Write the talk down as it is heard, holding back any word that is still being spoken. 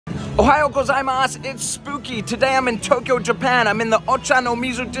Ohayo gozaimasu, it's Spooky. Today I'm in Tokyo, Japan. I'm in the Ocha no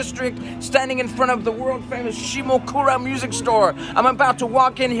Mizu district, standing in front of the world-famous Shimokura music store. I'm about to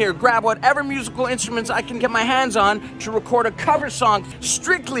walk in here, grab whatever musical instruments I can get my hands on to record a cover song,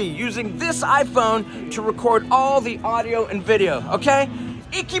 strictly using this iPhone to record all the audio and video, okay?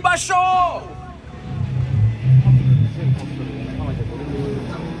 Ikibasho!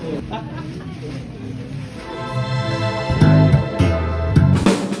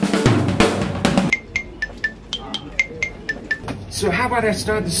 So how about I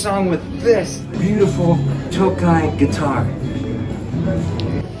start the song with this beautiful Tokai guitar.